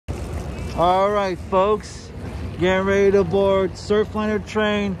All right, folks, getting ready to board Surfliner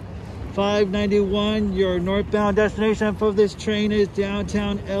train 591. Your northbound destination for this train is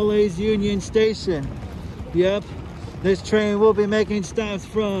downtown LA's Union Station. Yep, this train will be making stops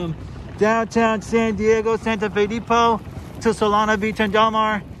from downtown San Diego, Santa Fe Depot to Solana Beach and Del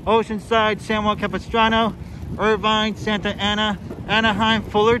Mar, Oceanside, San Juan Capistrano, Irvine, Santa Ana, Anaheim,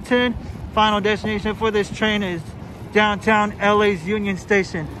 Fullerton. Final destination for this train is downtown LA's Union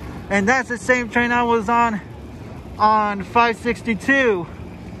Station. And that's the same train I was on 562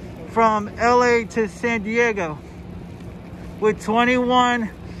 from LA to San Diego with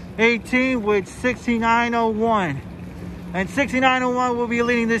 2118 with 6901. And 6901 will be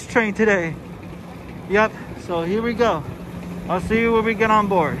leading this train today. Yep, so here we go. I'll see you when we get on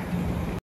board.